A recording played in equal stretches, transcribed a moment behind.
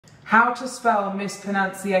How to spell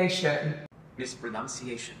mispronunciation?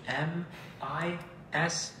 Mispronunciation.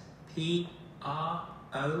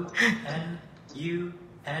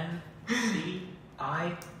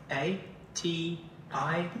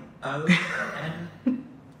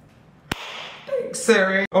 Thanks,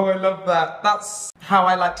 Siri. Oh, I love that. That's how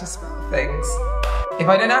I like to spell things. If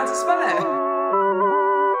I don't know how to spell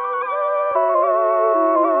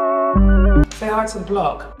it. Say hi to the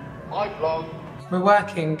vlog. Hi vlog. We're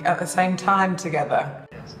working at the same time together.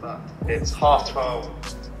 Yes, but it's 12:30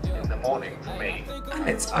 in the morning for me. And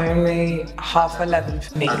it's only 11:30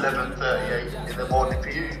 for me. 11:38 in the morning for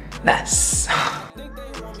you. Yes.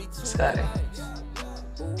 So.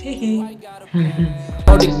 Hee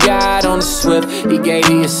Oh, the guy on the Swift, he gave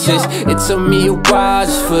the assist. It took me a while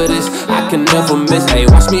just for this. I can never miss. Hey,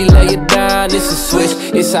 watch me lay it down. It's a switch.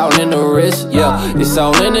 It's all in the wrist. Yeah, it's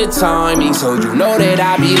all in the timing. So you know that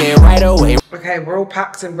I'll be there right away. Okay, we're all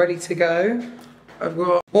packed and ready to go. I've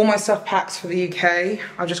got all my stuff packed for the UK.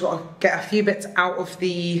 I've just got to get a few bits out of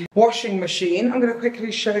the washing machine. I'm going to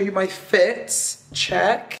quickly show you my fits.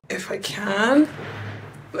 Check if I can.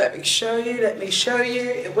 Let me show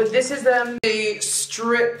you. Well, this is the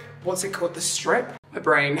strip. What's it called? The strip? My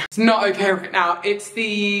brain. It's not okay right now. It's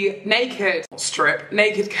the naked strip,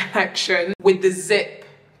 naked collection with the zip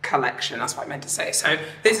collection. That's what I meant to say. So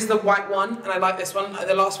this is the white one, and I like this one.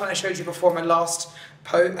 The last one I showed you before, my last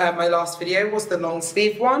video was the long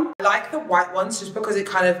sleeve one. I like the white ones just because it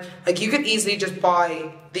kind of, like, you could easily just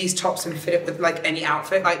buy these tops and fit it with like any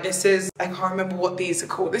outfit. Like this is, I can't remember what these are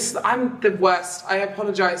called. This is, I'm the worst. I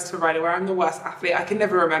apologize to RYDERWEAR. I'm the worst athlete. I can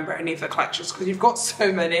never remember any of the collections because you've got so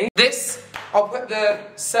many. This, I'll put the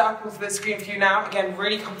set up onto the screen for you now. Again,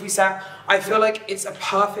 really comfy set. I feel like it's a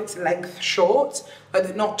perfect length short. Like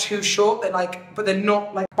they're not too short. They're like, but they're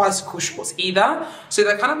not like bicycle shorts either. So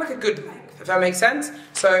they're kind of like a good length, if that makes sense.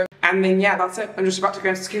 So, and then yeah, that's it. I'm just about to go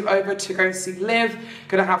and scoot over to go see Liv,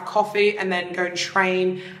 gonna have coffee and then go and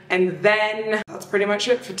train. And then that's pretty much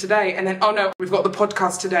it for today. And then, oh no, we've got the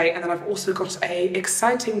podcast today. And then I've also got a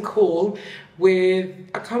exciting call with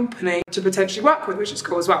a company to potentially work with, which is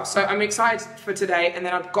cool as well. So I'm excited for today. And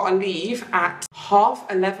then I've got to leave at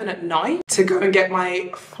 11:30 at night to go and get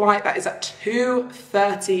my flight that is at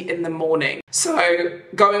 2:30 in the morning. So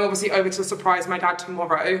going obviously over to surprise my dad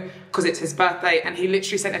tomorrow because it's his birthday, and he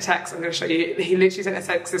literally sent a text. I'm going to show you. He literally sent a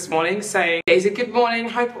text this morning saying, "Daisy, good morning.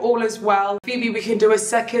 Hope all is well. Phoebe, we can do a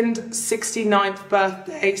second 69th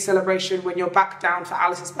birthday celebration when you're back down for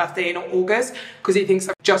Alice's birthday in August," because he thinks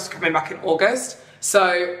I'm just coming back in August.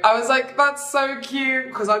 So I was like, that's so cute,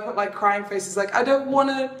 because I put like crying faces, like I don't want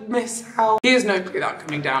to miss out. He has no clue that I'm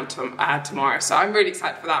coming down tomorrow, so I'm really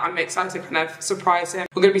excited for that. I'm excited to kind of surprise him.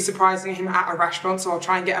 We're going to be surprising him at a restaurant, so I'll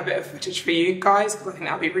try and get a bit of footage for you guys, because I think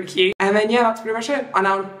that'll be really cute. And then yeah, that's pretty much it. And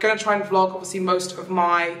I'm going to try and vlog obviously most of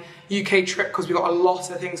my UK trip, because we've got a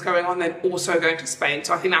lot of things going on, then also going to Spain,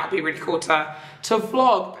 so I think that'll be really cool to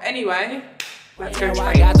vlog. But anyway, let's go train.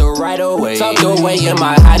 I got the right away, tucked away in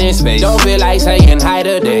my hiding space. Don't feel like saying hi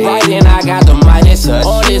today. Right then I got the Midas touch.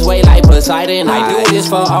 On this way like Poseidon. I do this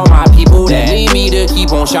for all my people that need me to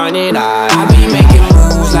keep on shining. I be making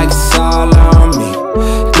moves like it's all on me.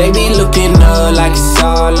 They be looking up like it's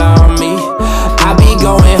all on me. I be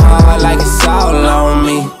going hard like it's all on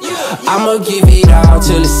me. I'ma give it all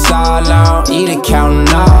till it's all on. Either counting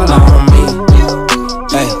all on me.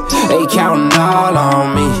 Hey, they counting all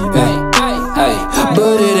on me. Hey. Hey,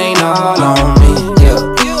 but it ain't all on me, yeah.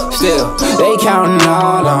 Still, they counting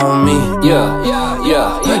all on me,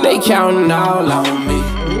 yeah. They counting all on me.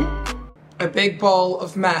 A big bowl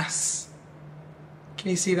of mess. Can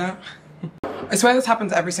you see that? I swear this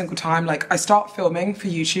happens every single time. Like, I start filming for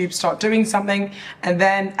YouTube, start doing something, and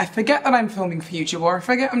then I forget that I'm filming for YouTube, or I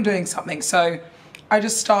forget I'm doing something, so I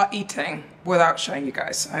just start eating without showing you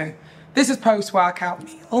guys. So this is post-workout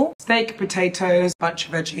meal. Steak, potatoes, bunch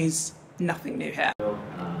of veggies. Nothing new here. Oh,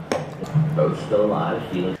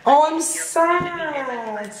 I'm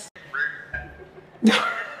sad.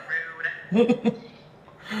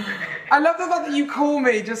 I love the fact that you call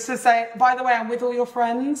me just to say, by the way, I'm with all your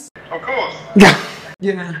friends. Of course.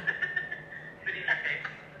 Yeah.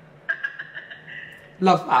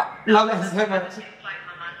 Love that. Love that so much.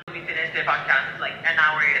 We finished the podcast like an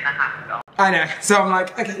hour and a half ago. I know. So I'm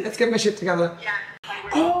like, okay, let's get my shit together. Yeah.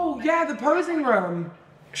 Oh, yeah, the posing room.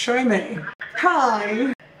 Show me.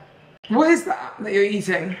 Hi. What is that you're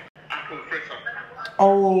eating? Apple fritter.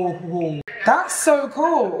 Oh, that's so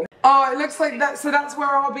cool. Oh, it looks like that. So that's where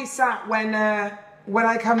I'll be sat when I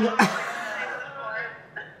come.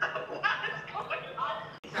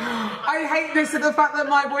 I hate this, and the fact that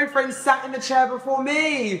my boyfriend sat in the chair before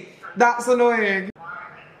me. That's annoying.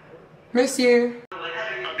 Miss you.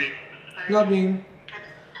 Love you.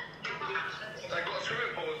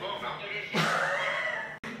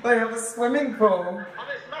 They have a swimming pool.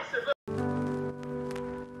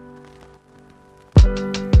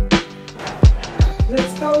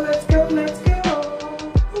 Let's go, let's go, let's go.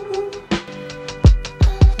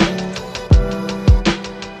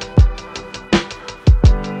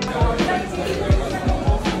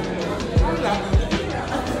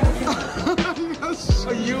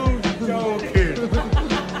 Are you joking?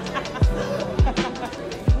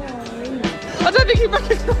 I don't think he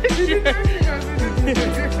recognized you.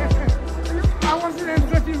 I wasn't in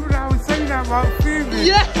the people that was saying that about Phoebe.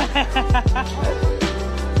 Yeah.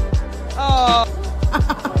 Oh.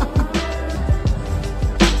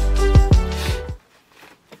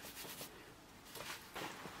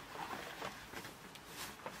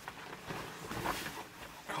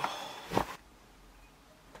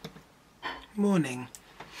 Morning.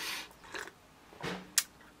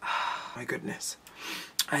 Oh, my goodness.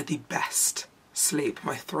 I had the best sleep.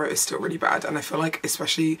 My throat is still really bad, and I feel like,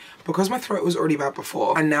 especially because my throat was already bad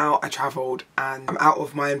before and now I travelled and I'm out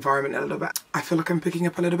of my environment a little bit, I feel like I'm picking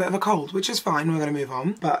up a little bit of a cold, which is fine. We're going to move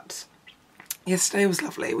on. But yesterday was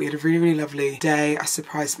lovely. We had a really, really lovely day. I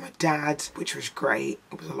surprised my dad, which was great.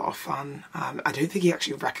 It was a lot of fun. I don't think he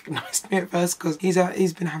actually recognised me at first because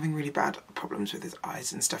he's been having really bad problems with his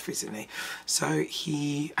eyes and stuff recently. So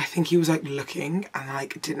I think he was like looking and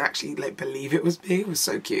like didn't actually like believe it was me. It was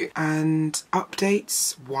so cute. And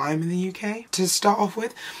updates why I'm in the UK. To start off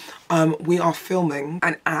with, we are filming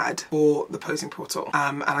an ad for the posing portal.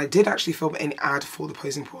 And I did actually film an ad for the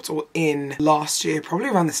posing portal in last year, probably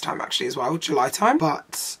around this time actually as well, July time,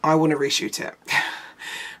 but I want to reshoot it.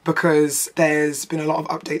 Because there's been a lot of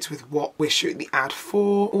updates with what we're shooting the ad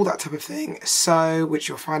for, all that type of thing. So, which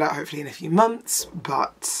you'll find out hopefully in a few months.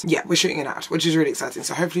 But yeah, we're shooting an ad, which is really exciting.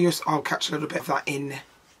 So hopefully I'll catch a little bit of that in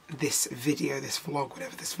this video, this vlog,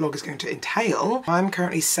 whatever this vlog is going to entail. I'm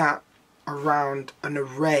currently sat around an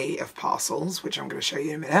array of parcels, which I'm going to show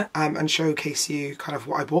you in a minute, and showcase you kind of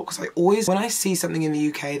what I bought, because I always, when I see something in the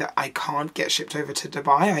UK that I can't get shipped over to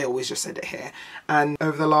Dubai, I always just send it here. And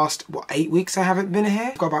over the last, 8 weeks I haven't been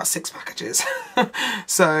here, I've got about 6 packages.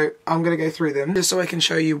 So I'm going to go through them just so I can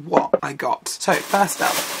show you what I got. So first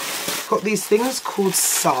up, I've got these things called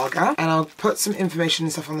Saga, and I'll put some information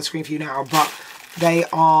and stuff on the screen for you now, but they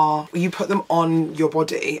are, you put them on your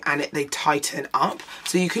body and they tighten up.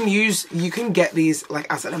 So you can get these like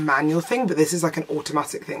as a manual thing, but this is like an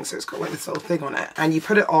automatic thing. So it's got like this little thing on it and you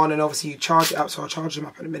put it on and obviously you charge it up. So I'll charge them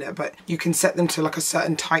up in a minute, but you can set them to like a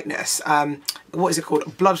certain tightness. What is it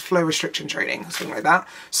called? Blood flow restriction training or something like that.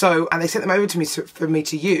 So, and they sent them over to me for me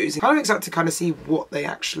to use. I'm kind of excited to kind of see what they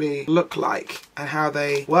actually look like and how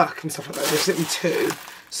they work and stuff like that. They sent me 2.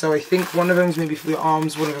 So I think one of them is maybe for your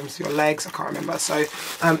arms, one of them is for your legs, I can't remember. So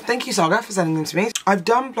thank you Saga for sending them to me. I've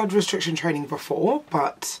done blood restriction training before,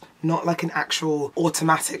 but not like an actual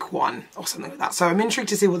automatic one or something like that. So I'm intrigued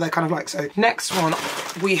to see what they're kind of like. So next one,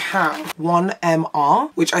 we have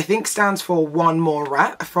 1MR, which I think stands for one more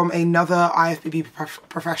rep, from another IFBB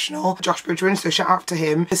professional, Josh Bridgman. So shout out to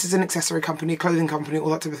him. This is an accessory company, clothing company,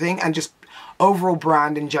 all that type of thing, and just overall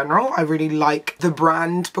brand in general. I really like the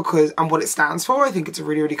brand because, and what it stands for. I think it's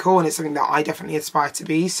really, really cool, and it's something that I definitely aspire to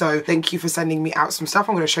be. So thank you for sending me out some stuff.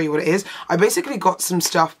 I'm going to show you what it is. I basically got some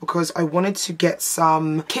stuff because I wanted to get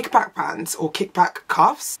some kickback bands or kickback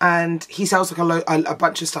cuffs, and he sells like a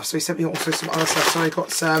bunch of stuff. So he sent me also some other stuff. So I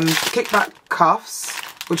got some kickback cuffs,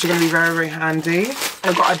 which are going to be very, very handy.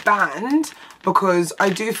 I've got a band, because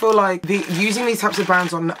I do feel like using these types of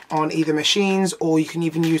bands on either machines, or you can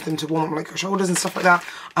even use them to warm up like your shoulders and stuff like that,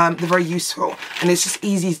 they're very useful, and it's just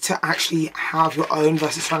easy to actually have your own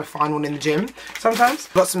versus trying to find one in the gym sometimes.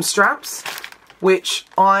 Got some straps, which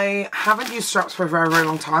I haven't used straps for a very, very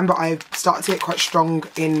long time, but I've started to get quite strong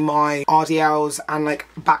in my RDLs and like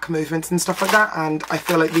back movements and stuff like that, and I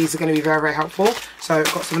feel like these are going to be very, very helpful. So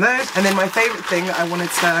I've got some of those. And then my favourite thing that I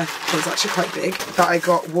wanted to, well, it's actually quite big, that I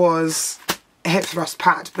got was a hip thrust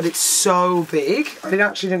pad, but it's so big. I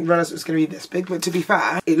didn't realise it was going to be this big, but to be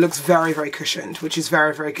fair, it looks very, very cushioned, which is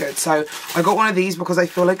very, very good. So I got one of these because I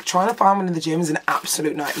feel like trying to find one in the gym is an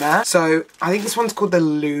absolute nightmare. So I think this one's called the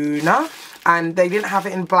Luna, and they didn't have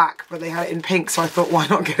it in black, but they had it in pink, so I thought, why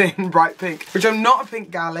not get it in bright pink? Which I'm not a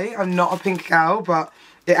pink galley, I'm not a pink gal, but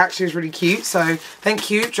it actually is really cute. So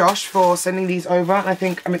thank you, Josh, for sending these over, and I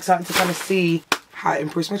think I'm excited to kind of see how it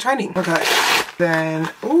improves my training. Okay, then,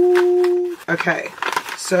 ooh. Okay,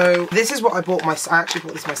 So this is what I bought I actually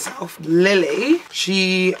bought this myself. Lily,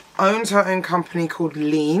 she owns her own company called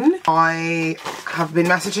Lean. I have been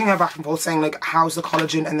messaging her back and forth saying like, how's the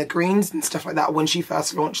collagen and the greens and stuff like that when she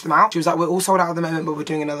first launched them out. She was like, we're all sold out at the moment, but we're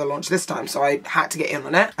doing another launch this time. So I had to get in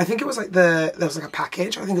on it. I think it was like there was like a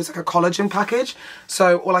package. I think it was like a collagen package.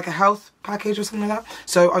 So, or like a health package or something like that.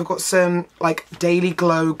 So I've got some like Daily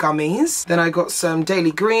Glow gummies, then I got some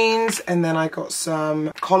daily greens, and then I got some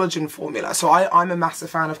collagen formula. So I'm a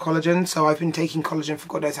massive fan of collagen, so I've been taking collagen for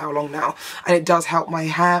God knows how long now, and it does help my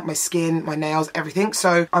hair, my skin, my nails, everything.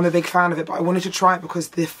 So I'm a big fan of it, but I wanted to try it because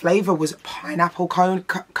the flavour was pineapple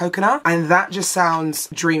coconut, and that just sounds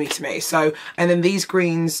dreamy to me. So, and then these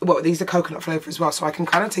greens, well, these are coconut flavour as well, so I can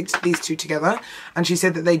kind of take these two together. And she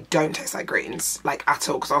said that they don't taste like greens, like at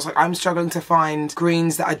all, because I was like, I'm struggling to find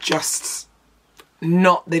greens that are just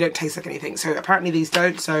they don't taste like anything. So apparently these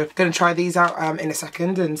don't, so I'm gonna try these out in a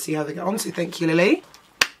second and see how they get on. So thank you, Lily.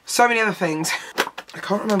 So many other things. I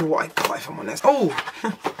can't remember what I got, if I'm honest. Oh,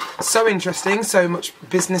 so interesting, so much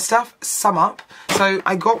business stuff. Sum up. So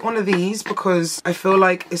I got one of these because I feel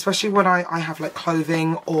like, especially when I have like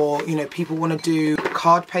clothing, or, you know, people want to do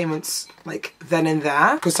card payments like then and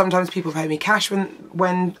there, because sometimes people pay me cash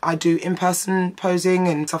when I do in-person posing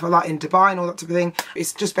and stuff like that in Dubai and all that type of thing.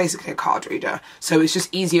 It's just basically a card reader, so it's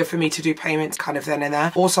just easier for me to do payments kind of then and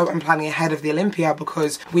there. Also, I'm planning ahead of the Olympia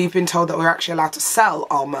because we've been told that we're actually allowed to sell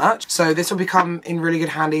our merch, so this will become in really good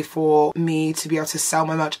handy for me to be able to sell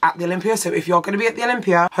my merch at the Olympia. So if you're going to be at the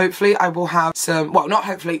Olympia, hopefully I will have some, well, not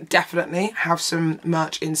hopefully, definitely have some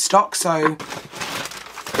merch in stock. So,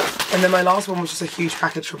 and then my last one was just a huge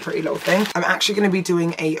package from Pretty Little Thing. I'm actually going to be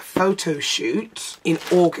doing a photo shoot in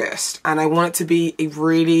August, and I want it to be a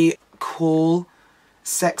really cool,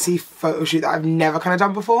 sexy photo shoot that I've never kind of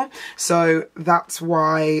done before. So that's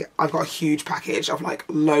why I've got a huge package of like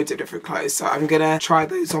loads of different clothes. So I'm gonna try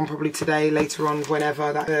those on probably today, later on,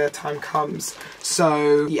 whenever that time comes.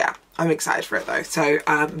 So yeah, I'm excited for it though. So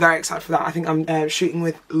very excited for that. I think I'm shooting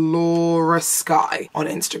with Laura Sky on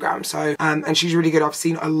Instagram. So and she's really good. I've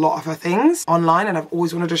seen a lot of her things online and I've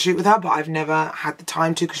always wanted to shoot with her, but I've never had the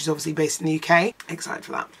time to because she's obviously based in the UK. Excited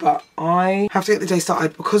for that. But I have to get the day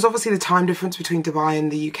started because obviously the time difference between Dubai and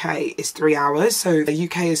the UK is 3 hours. So the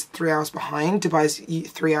UK is 3 hours behind. Dubai's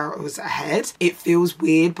 3 hours ahead. It feels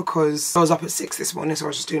weird because I was up at 6 this morning, so I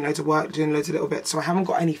was just doing loads of work, doing loads of little bits. So I haven't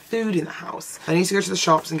got any food in the house. I need to go to the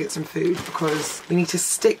shops and get some food because we need to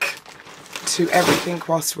stick to everything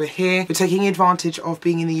whilst we're here. We're taking advantage of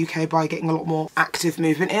being in the UK by getting a lot more active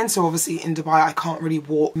movement in. So obviously in Dubai I can't really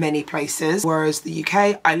walk many places, whereas the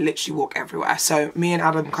UK I literally walk everywhere. So me and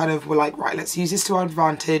Adam kind of were like, right, let's use this to our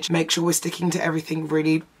advantage, make sure we're sticking to everything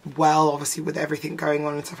really well, obviously with everything going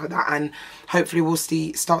on and stuff like that, and hopefully we'll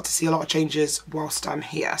start to see a lot of changes whilst I'm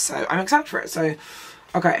here. So I'm excited for it. So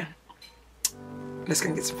okay, let's go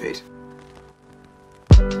and get some food.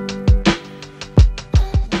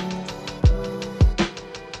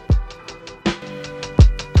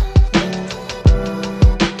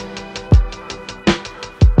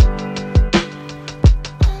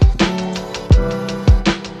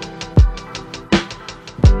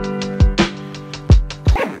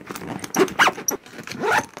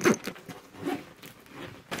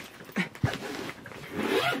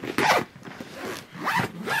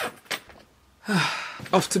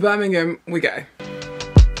 Off to Birmingham we go.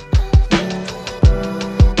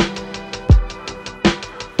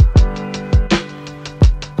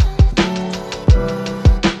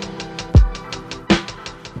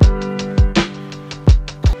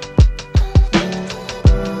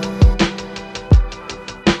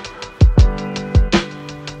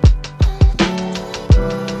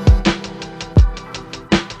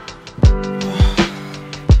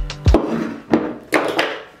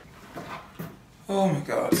 Oh my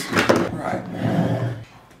god. Right.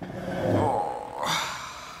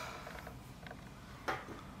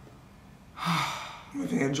 I'm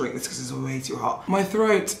gonna drink this because it's way too hot. My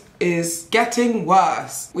throat is getting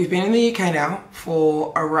worse. We've been in the UK now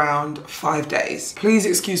for around 5 days. Please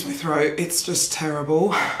excuse my throat, it's just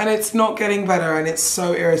terrible. And it's not getting better and it's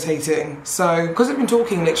so irritating. So, because I've been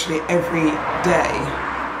talking literally every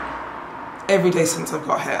day since I've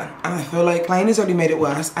got here, and I feel like plane has only made it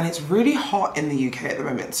worse, and it's really hot in the UK at the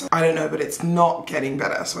moment, so I don't know, but it's not getting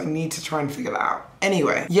better, so I need to try and figure that out.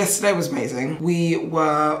 Anyway, yesterday was amazing. We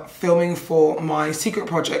were filming for my secret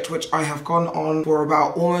project, which I have gone on for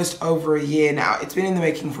about almost over a year now. It's been in the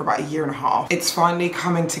making for about a year and a half. It's finally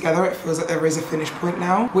coming together. It feels like there is a finished point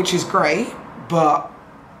now, which is great, but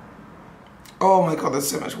oh my god, there's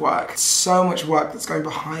so much work. So much work that's going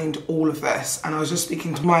behind all of this. And I was just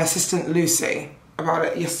speaking to my assistant Lucy about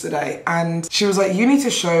it yesterday, and she was like, you need to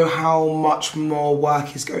show how much more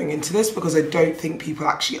work is going into this because I don't think people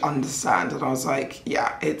actually understand. And I was like,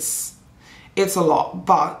 yeah, it's a lot,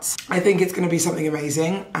 but I think it's going to be something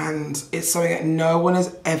amazing, and it's something that no one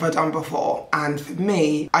has ever done before. And for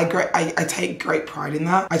me, I take great pride in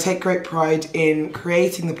that. I take great pride in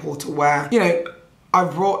creating the portal where, you know,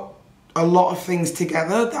 I've brought a lot of things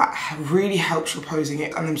together that really helps reposing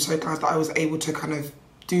it, and I'm so glad that I was able to kind of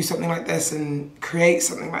do something like this and create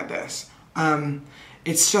something like this.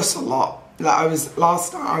 It's just a lot. Like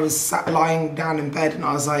last night I was sat lying down in bed and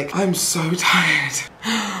I was like, I'm so tired.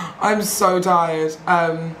 I'm so tired.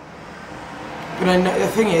 But I know the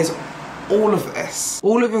thing is, all of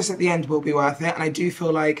this at the end will be worth it. And I do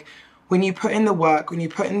feel like when you put in the work, when you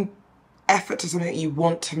put in effort to something that you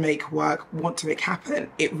want to make work, want to make happen,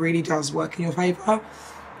 it really does work in your favour.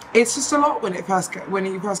 It's just a lot when you first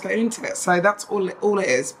get into it. So that's all it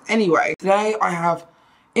is. Anyway, today I have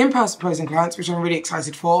in-person posing clients, which I'm really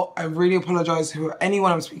excited for. I really apologise to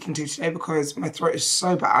anyone I'm speaking to today because my throat is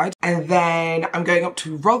so bad. And then I'm going up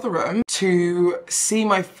to Rotherham to see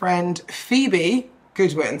my friend Phoebe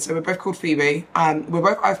Goodwin. So we're both called Phoebe. We're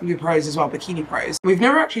both IFBB pros as well, bikini pros. We've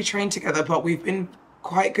never actually trained together, but we've been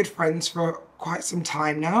quite good friends for quite some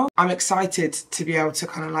time now. I'm excited to be able to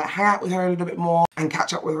kind of like hang out with her a little bit more and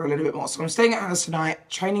catch up with her a little bit more. So I'm staying at hers tonight,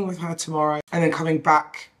 training with her tomorrow, and then coming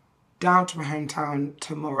back down to my hometown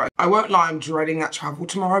tomorrow. I won't lie, I'm dreading that travel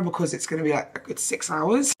tomorrow because it's going to be like a good 6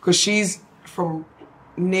 hours, because she's from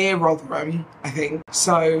near Rotherham, I think.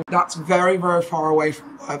 So that's very, very far away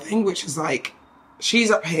from Worthing, which is like, she's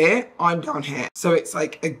up here, I'm down here. So it's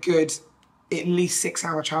like a good at least 6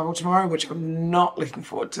 hour travel tomorrow, which I'm not looking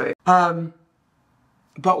forward to.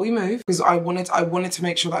 But we moved because I wanted to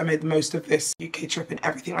make sure that I made the most of this UK trip and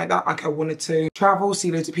everything like that. Like I wanted to travel,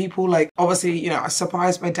 see loads of people. Like obviously, you know, I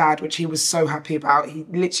surprised my dad, which he was so happy about. He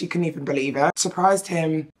literally couldn't even believe it. Surprised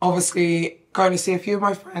him. Obviously going to see a few of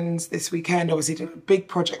my friends this weekend. Obviously did a big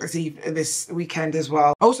project this weekend as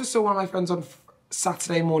well. I also saw one of my friends on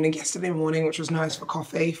yesterday morning, which was nice for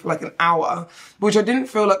coffee for like an hour, which I didn't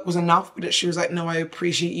feel like was enough, but she was like, no, I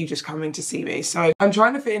appreciate you just coming to see me. So I'm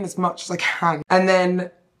trying to fit in as much as I can. And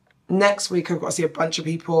then next week I've got to see a bunch of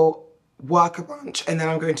people, work a bunch, and then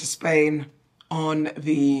I'm going to Spain on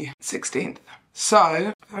the 16th.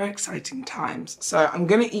 So very exciting times. So I'm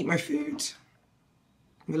gonna eat my food,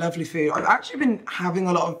 the lovely food. I've actually been having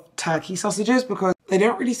a lot of turkey sausages because they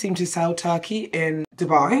don't really seem to sell turkey in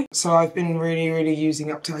Dubai. So I've been really, really using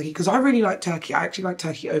up turkey because I really like turkey. I actually like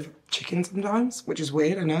turkey over chicken sometimes, which is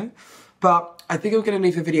weird, I know. But I think I'm going to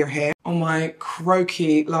leave the video here on my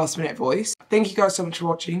croaky last minute voice. Thank you guys so much for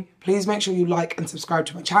watching. Please make sure you like and subscribe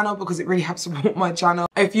to my channel because it really helps support my channel.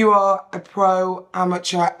 If you are a pro,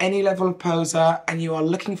 amateur, any level of poser, and you are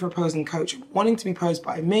looking for a posing coach wanting to be posed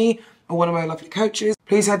by me or one of my lovely coaches,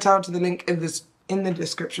 please head down to the link in the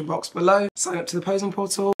description box below. Sign up to the posing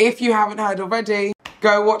portal. If you haven't heard already,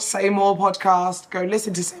 go watch Say More podcast. Go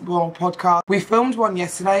listen to Say More podcast. We filmed one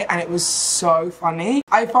yesterday and it was so funny.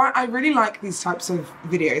 I really like these types of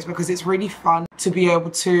videos because it's really fun to be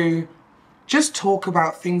able to just talk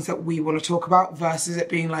about things that we want to talk about versus it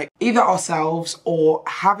being like either ourselves or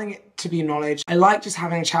having it to be knowledge. I like just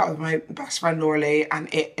having a chat with my best friend Laura Lee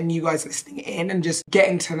and you guys listening in and just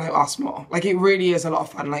getting to know us more. Like it really is a lot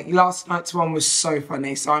of fun. Like last night's one was so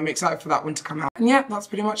funny, so I'm excited for that one to come out. And yeah, that's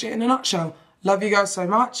pretty much it in a nutshell. Love you guys so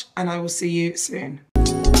much and I will see you soon.